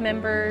staff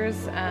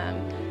members,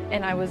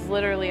 and I was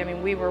literally,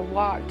 we were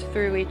walked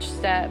through each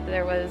step.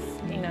 There was,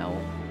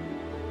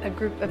 a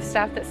group of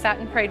staff that sat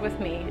and prayed with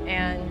me,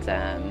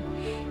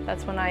 and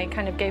That's when I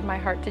kind of gave my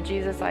heart to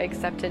Jesus. I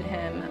accepted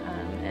him.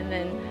 And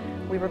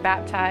then we were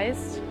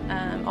baptized,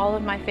 all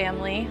of my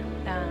family.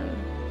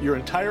 Your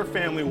entire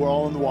family were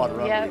all in the water,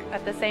 right? Yeah,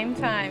 at the same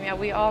time. Yeah,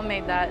 we all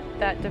made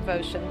that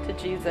devotion to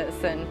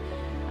Jesus, and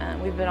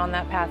we've been on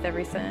that path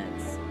ever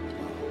since.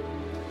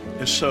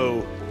 And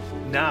so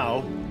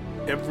now,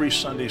 every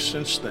Sunday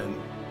since then,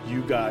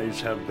 you guys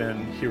have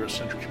been here at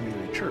Central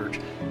Community Church,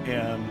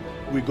 and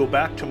we go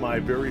back to my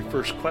very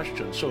first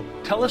question. So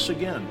tell us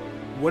again,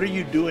 what are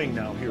you doing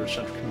now here at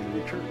Central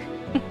Community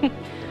Church?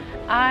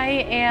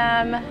 I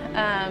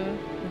am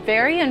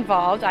very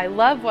involved. I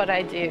love what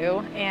I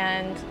do,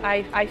 and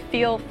I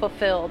feel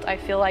fulfilled. I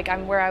feel like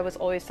I'm where I was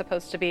always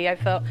supposed to be. I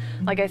felt,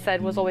 like I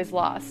said, was always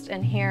lost.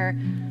 And here,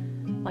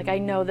 like, I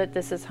know that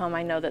this is home.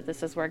 I know that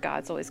this is where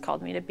God's always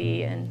called me to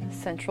be, and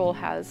Central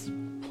has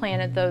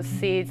planted those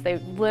seeds.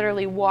 They've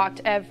literally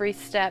walked every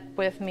step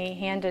with me,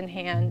 hand in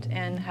hand,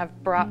 and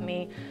have brought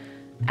me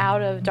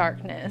out of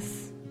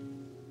darkness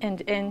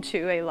and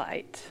into a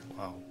light.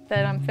 Wow.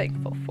 That I'm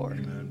thankful for.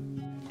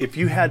 Amen. If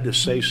you had to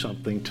say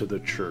something to the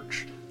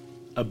church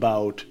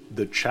about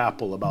the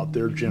chapel, about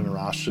their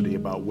generosity,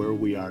 about where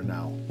we are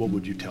now, what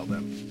would you tell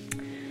them?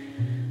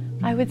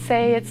 I would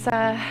say it's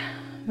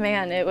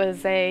it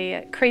was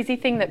a crazy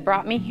thing that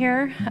brought me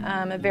here,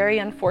 a very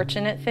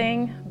unfortunate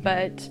thing,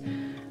 but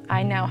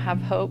I now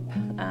have hope,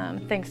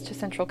 thanks to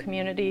Central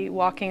Community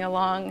walking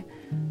along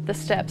the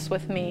steps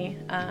with me,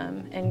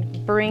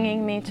 and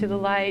bringing me to the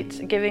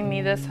light, giving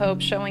me this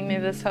hope, showing me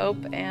this hope,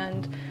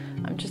 and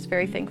I'm just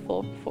very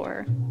thankful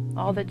for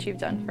all that you've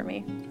done for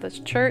me. The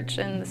church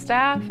and the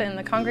staff and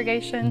the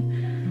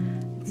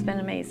congregation, it's been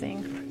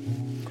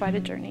amazing. Quite a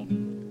journey.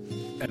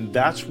 And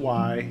that's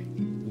why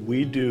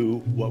we do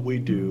what we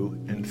do,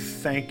 and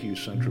thank you,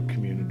 Central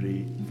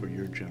Community, for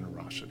your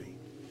generosity.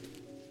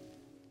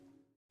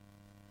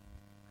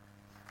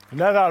 Isn't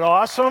that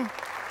awesome?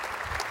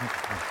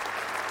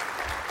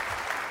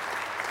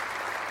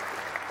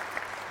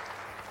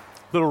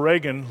 Little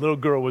Reagan, little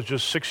girl, was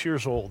just 6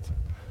 years old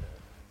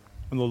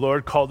when the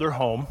Lord called her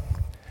home.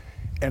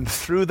 And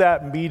through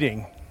that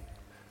meeting,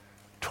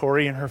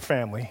 Tori and her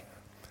family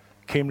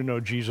came to know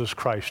Jesus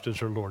Christ as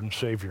their Lord and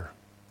Savior.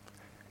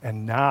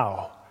 And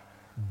now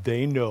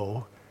they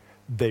know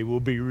they will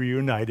be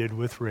reunited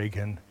with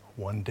Reagan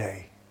one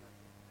day.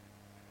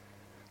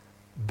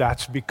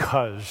 That's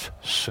because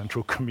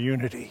Central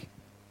Community,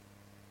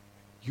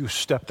 you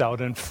stepped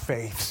out in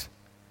faith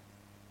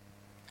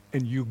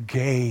and you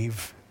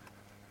gave.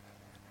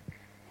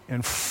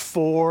 And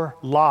 4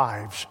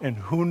 lives, and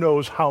who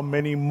knows how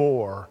many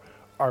more,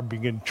 are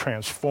being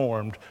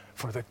transformed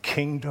for the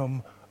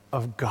kingdom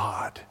of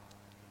God.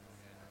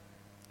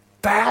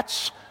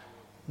 That's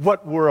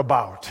what we're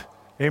about.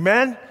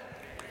 Amen?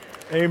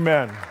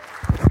 Amen.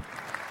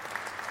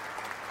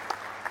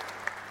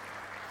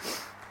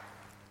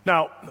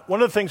 Now,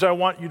 one of the things I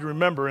want you to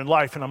remember in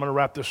life, and I'm going to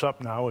wrap this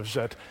up now, is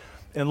that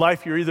in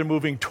life you're either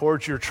moving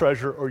towards your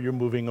treasure or you're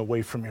moving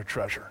away from your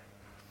treasure.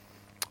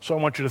 So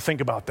I want you to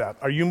think about that.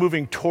 Are you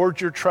moving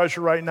towards your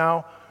treasure right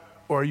now,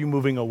 or are you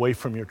moving away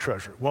from your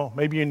treasure? Well,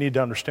 maybe you need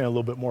to understand a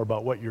little bit more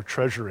about what your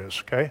treasure is,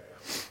 okay?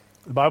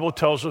 The Bible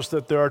tells us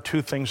that there are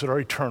 2 things that are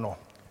eternal.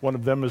 One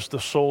of them is the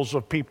souls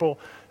of people,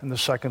 and the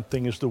second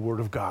thing is the Word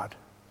of God.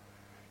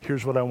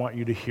 Here's what I want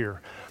you to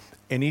hear.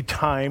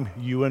 Anytime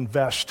you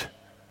invest,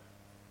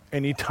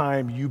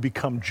 anytime you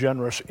become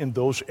generous in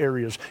those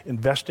areas,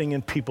 investing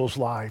in people's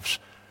lives,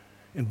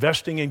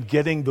 investing in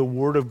getting the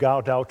Word of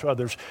God out to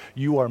others,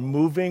 you are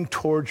moving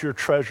towards your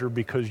treasure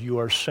because you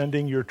are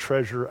sending your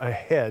treasure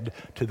ahead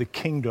to the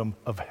kingdom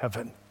of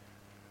heaven.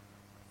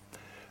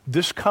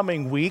 This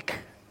coming week,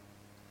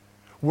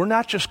 we're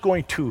not just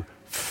going to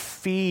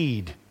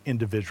feed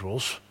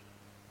individuals.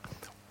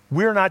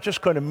 We're not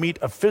just going to meet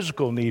a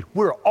physical need,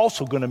 we're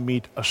also going to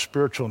meet a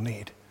spiritual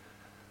need.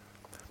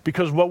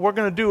 Because what we're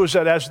going to do is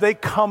that as they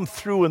come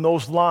through in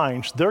those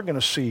lines, they're going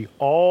to see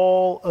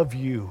all of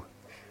you.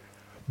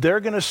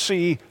 They're going to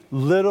see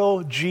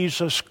little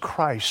Jesus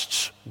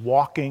Christs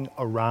walking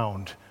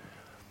around.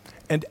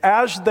 And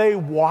as they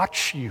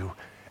watch you,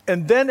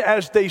 and then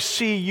as they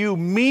see you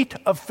meet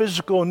a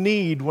physical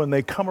need when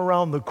they come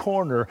around the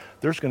corner,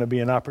 there's going to be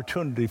an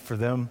opportunity for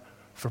them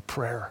for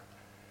prayer.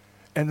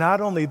 And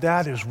not only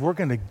that is we're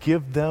going to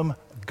give them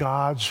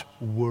God's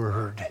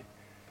Word.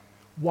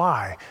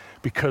 Why?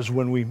 Because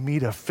when we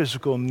meet a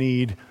physical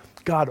need,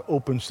 God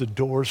opens the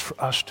doors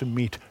for us to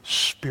meet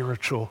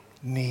spiritual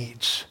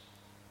needs.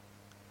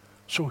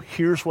 So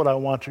here's what I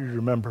want you to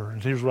remember,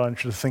 and here's what I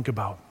want you to think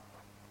about.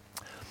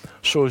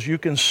 So as you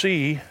can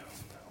see,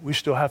 we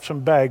still have some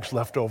bags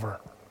left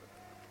over.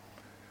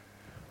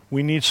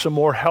 We need some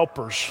more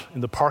helpers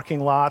in the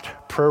parking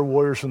lot, prayer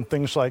warriors and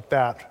things like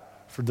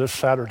that for this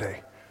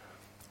Saturday.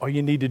 All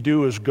you need to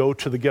do is go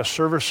to the guest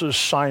services,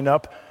 sign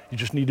up. You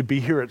just need to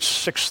be here at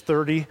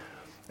 6:30.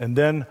 And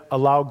then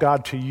allow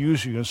God to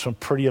use you in some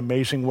pretty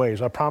amazing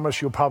ways. I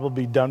promise you'll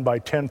probably be done by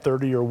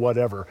 10:30 or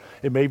whatever.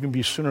 It may even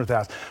be sooner than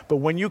that. But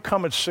when you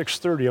come at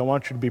 6:30, I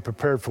want you to be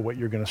prepared for what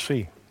you're going to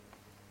see.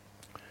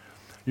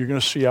 You're going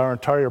to see our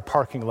entire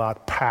parking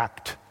lot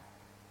packed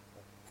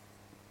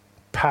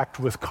packed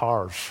with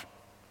cars.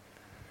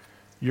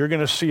 You're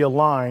going to see a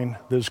line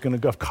that's going to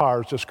go,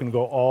 cars that's going to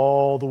go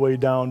all the way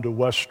down to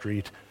West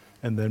Street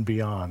and then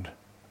beyond,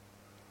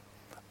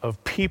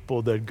 of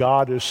people that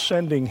God is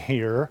sending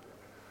here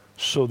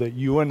so that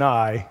you and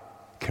I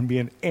can be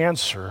an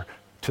answer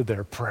to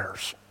their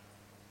prayers.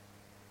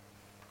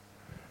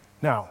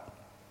 Now,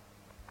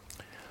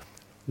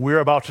 we're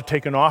about to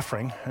take an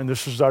offering, and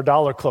this is our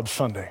Dollar Club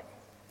Sunday.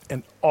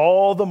 And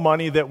all the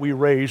money that we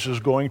raise is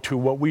going to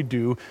what we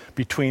do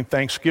between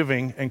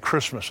Thanksgiving and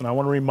Christmas. And I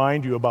want to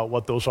remind you about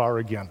what those are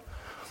again.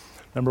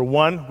 Number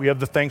one, we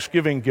have the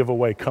Thanksgiving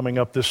giveaway coming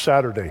up this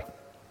Saturday.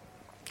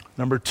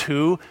 Number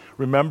two,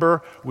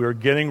 remember, we're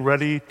getting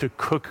ready to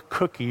cook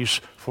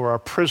cookies for our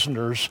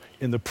prisoners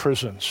in the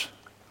prisons.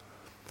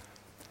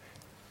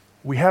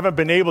 We haven't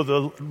been able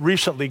to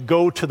recently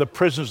go to the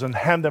prisons and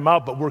hand them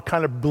out, but we're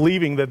kind of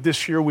believing that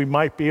this year we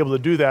might be able to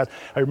do that.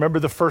 I remember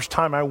the first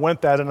time I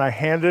went that, and I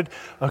handed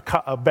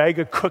a bag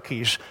of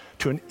cookies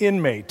to an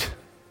inmate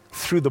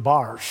through the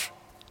bars.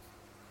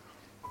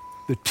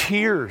 The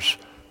tears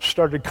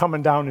started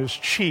coming down his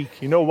cheek.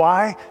 You know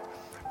why?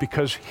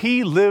 Because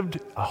he lived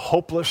a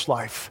hopeless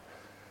life.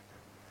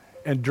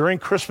 And during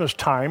Christmas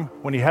time,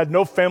 when he had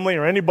no family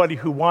or anybody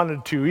who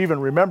wanted to even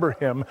remember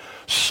him,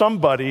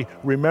 somebody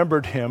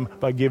remembered him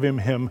by giving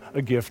him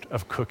a gift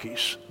of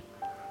cookies.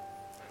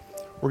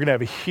 We're going to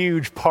have a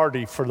huge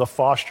party for the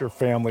foster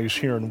families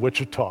here in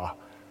Wichita.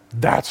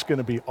 That's going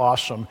to be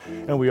awesome.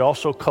 And we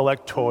also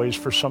collect toys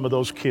for some of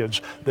those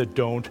kids that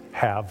don't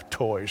have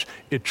toys.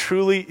 It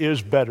truly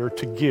is better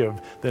to give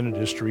than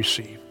it is to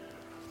receive.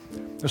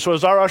 And so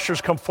as our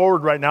ushers come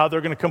forward right now, they're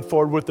going to come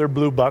forward with their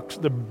blue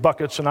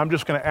buckets, and I'm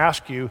just going to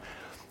ask you,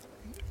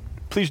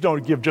 please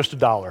don't give just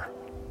 $1.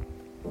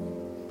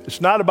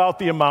 It's not about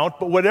the amount,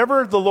 but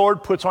whatever the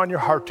Lord puts on your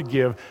heart to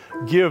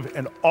give,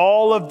 and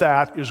all of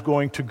that is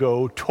going to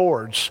go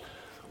towards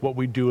what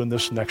we do in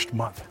this next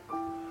month.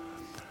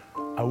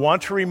 I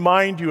want to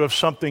remind you of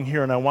something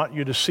here, and I want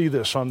you to see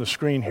this on the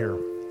screen here.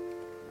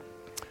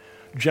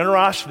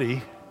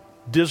 Generosity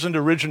doesn't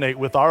originate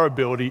with our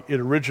ability, it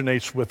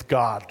originates with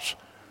God's.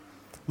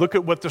 Look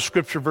at what the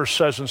scripture verse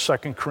says in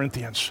 2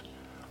 Corinthians.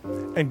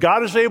 And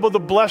God is able to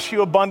bless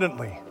you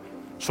abundantly,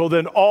 so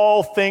then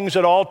all things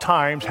at all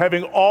times,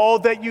 having all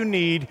that you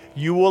need,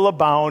 you will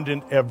abound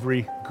in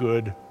every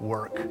good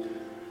work.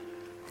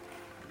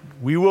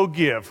 We will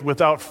give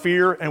without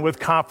fear and with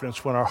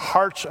confidence when our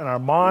hearts and our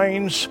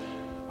minds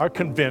are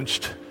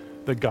convinced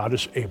that God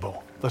is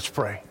able. Let's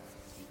pray.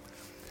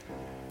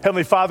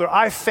 Heavenly Father,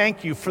 I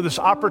thank you for this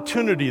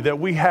opportunity that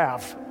we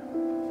have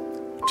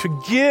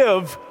to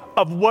give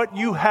of what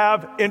you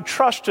have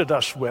entrusted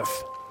us with.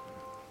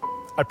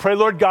 I pray,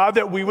 Lord God,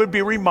 that we would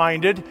be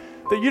reminded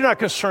that you're not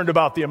concerned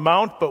about the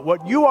amount, but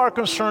what you are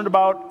concerned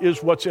about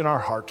is what's in our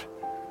heart.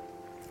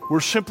 We're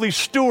simply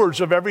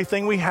stewards of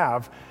everything we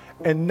have,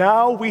 and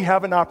now we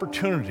have an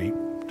opportunity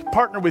to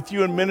partner with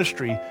you in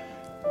ministry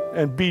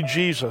and be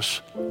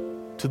Jesus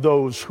to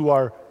those who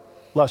are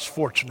less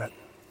fortunate.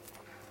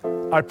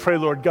 I pray,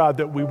 Lord God,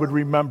 that we would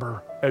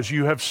remember, as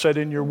you have said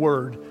in your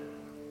word,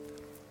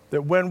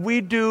 that when we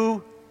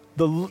do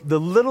the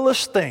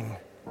littlest thing,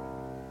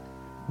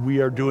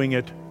 we are doing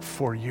it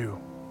for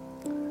you.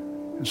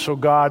 And so,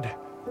 God,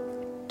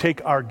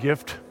 take our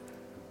gift,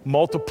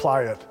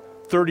 multiply it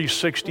 30,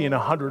 60, and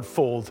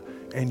 100-fold,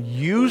 and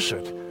use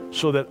it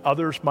so that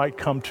others might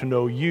come to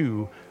know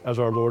you as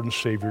our Lord and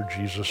Savior,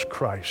 Jesus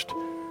Christ.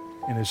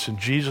 And it's in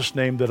Jesus'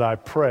 name that I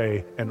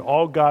pray, and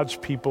all God's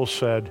people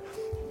said,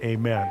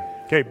 amen.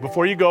 Okay,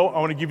 before you go, I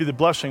want to give you the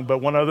blessing, but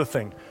one other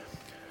thing.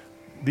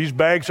 These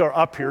bags are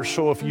up here,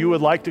 so if you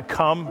would like to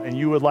come and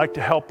you would like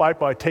to help out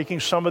by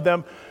taking some of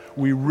them,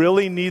 we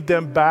really need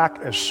them back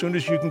as soon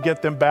as you can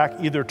get them back,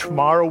 either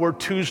tomorrow or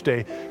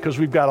Tuesday, because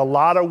we've got a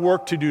lot of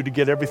work to do to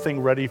get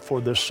everything ready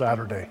for this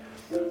Saturday.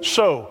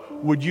 So,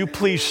 would you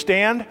please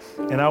stand,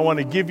 and I want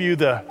to give you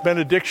the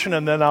benediction,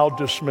 and then I'll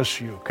dismiss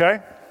you,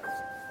 okay?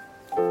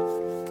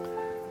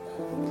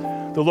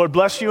 The Lord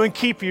bless you and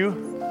keep you.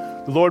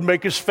 The Lord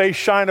make his face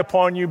shine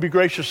upon you, be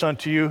gracious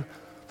unto you.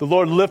 The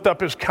Lord lift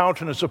up his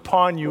countenance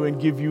upon you and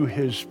give you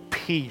his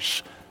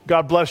peace.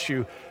 God bless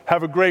you.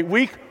 Have a great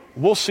week.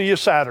 We'll see you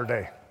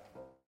Saturday.